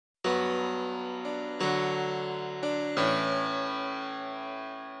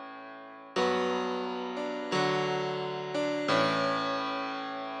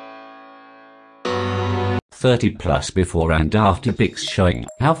30 plus before and after pics showing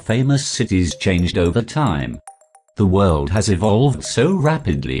how famous cities changed over time. The world has evolved so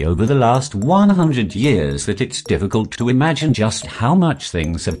rapidly over the last 100 years that it's difficult to imagine just how much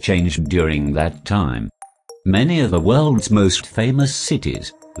things have changed during that time. Many of the world's most famous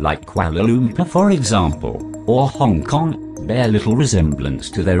cities, like Kuala Lumpur for example, or Hong Kong, bear little resemblance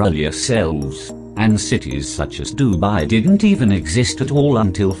to their earlier selves, and cities such as Dubai didn't even exist at all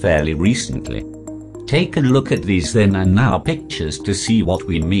until fairly recently. Take a look at these then and now pictures to see what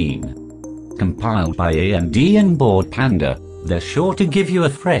we mean. Compiled by A&D and Bored Panda, they're sure to give you a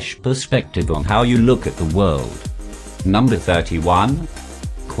fresh perspective on how you look at the world. Number 31.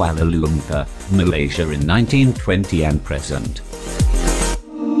 Kuala Lumpur, Malaysia in 1920 and present.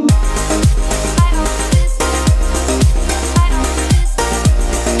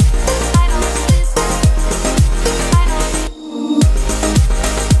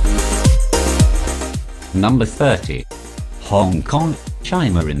 Number 30. Hong Kong,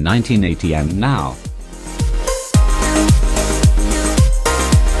 China in 1980 and now.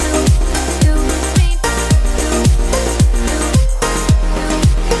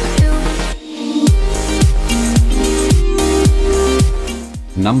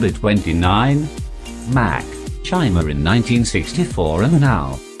 Number 29. Mac, China in 1964 and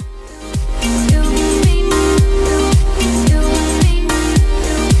now.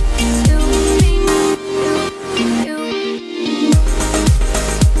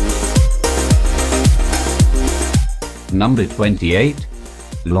 Number 28.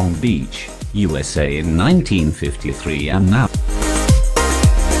 Long Beach, USA in 1953 and now.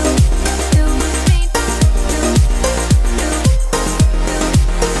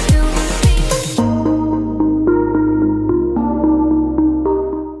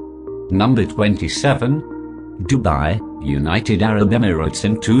 Number 27. Dubai, United Arab Emirates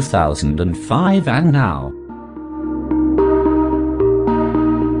in 2005 and now.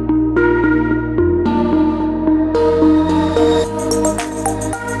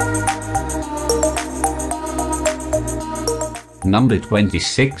 Number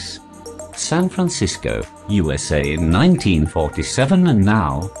 26. San Francisco, USA in 1947 and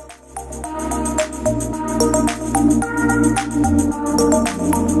now.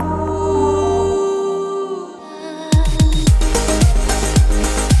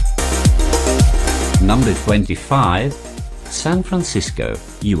 Number 25. San Francisco,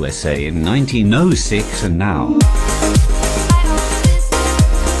 USA in 1906 and now.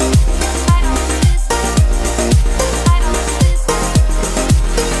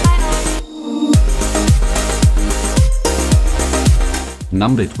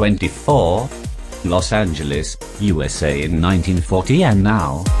 Number 24. Los Angeles, USA in 1940 and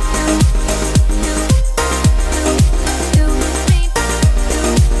now.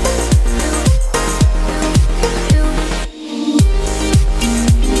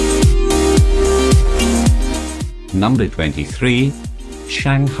 Number 23.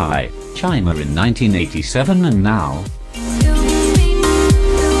 Shanghai, China in 1987 and now.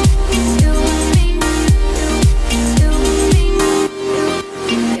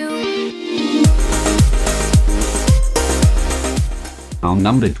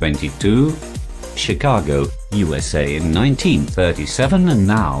 Number 22. Chicago, USA in 1937 and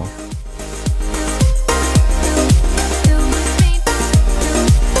now.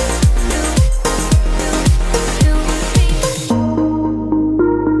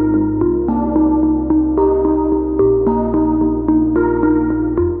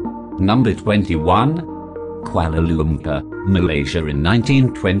 Number 21. Kuala Lumpur, Malaysia in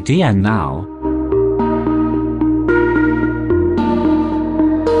 1920 and now.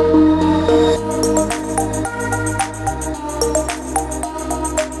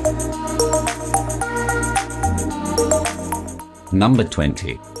 Number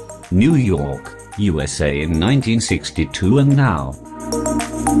 20. New York, USA in 1962 and now.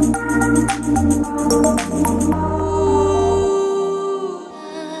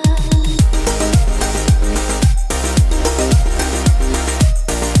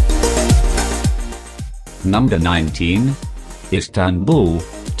 Number 19. Istanbul,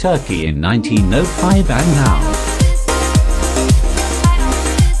 Turkey in 1905 and now.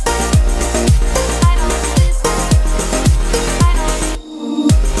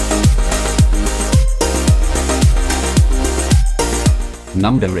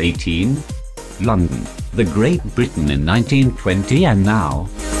 Number 18. London, the Great Britain in 1920 and now.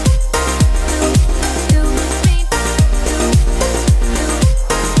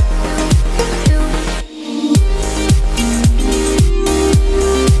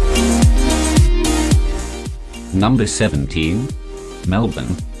 Number 17.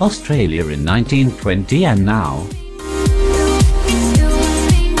 Melbourne, Australia in 1920 and now.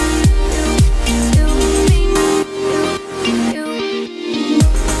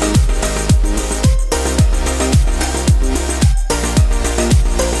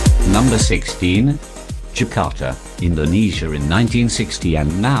 Number 16. Jakarta, Indonesia in 1960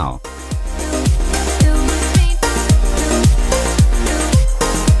 and now.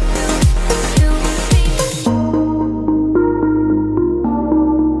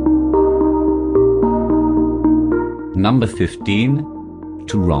 Number 15.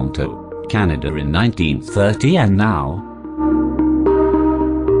 Toronto, Canada in 1930 and now.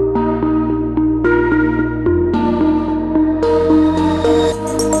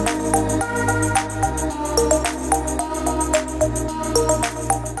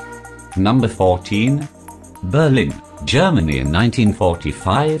 Number 14. Berlin, Germany in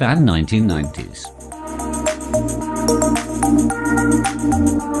 1945 and 1990s.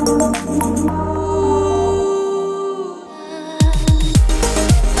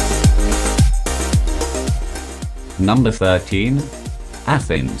 Number 13.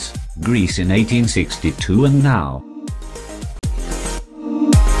 Athens, Greece in 1862 and now.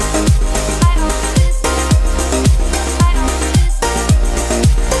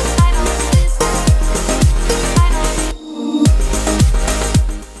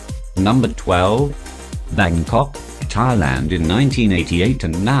 Number 12. Bangkok, Thailand in 1988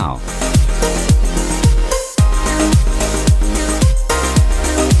 and now.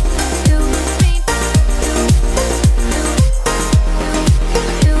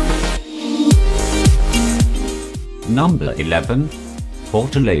 Number 11.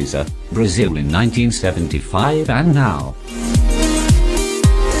 Fortaleza, Brazil in 1975 and now.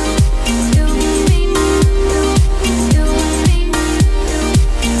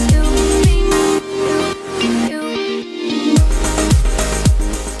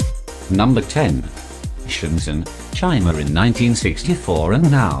 Number 10. Shenzhen, China in 1964 and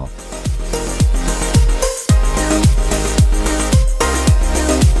now.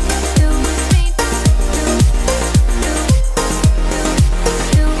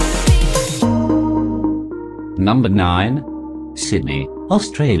 Number 9. Sydney,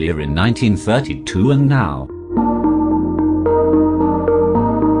 Australia in 1932 and now.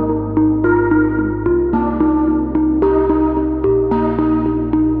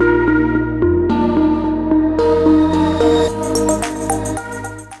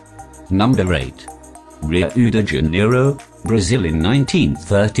 Number 8. Rio de Janeiro, Brazil in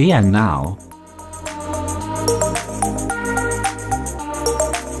 1930 and now.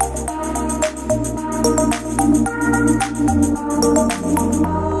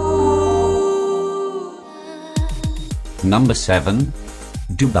 Number 7.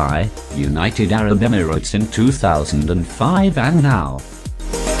 Dubai, United Arab Emirates in 2005 and now.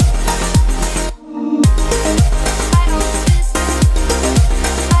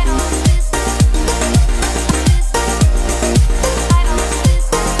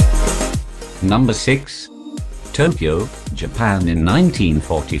 Number 6. Tokyo, Japan in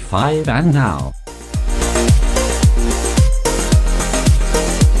 1945 and now.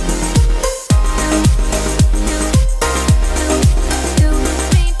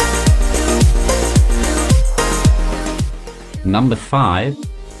 Number 5.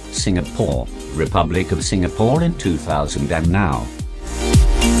 Singapore, Republic of Singapore in 2000 and now.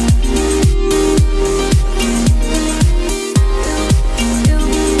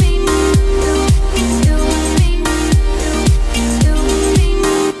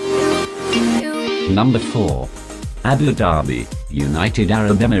 Number 4. Abu Dhabi, United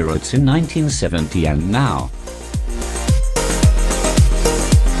Arab Emirates in 1970 and now.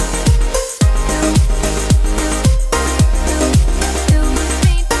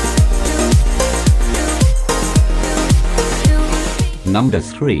 Number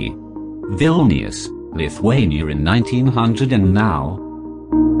 3. Vilnius, Lithuania in 1900 and now.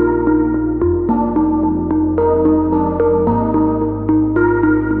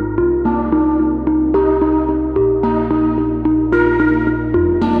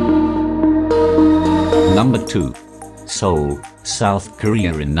 Number 2. Seoul, South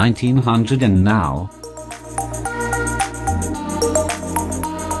Korea in 1900 and now.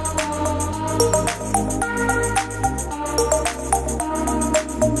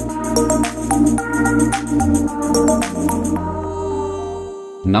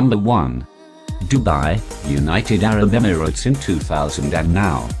 Number 1. Dubai, United Arab Emirates in 2000 and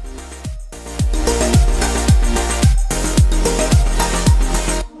now.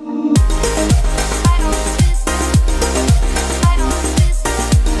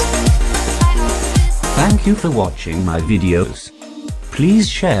 Thank you for watching my videos. Please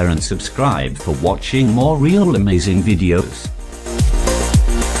share and subscribe for watching more real amazing videos.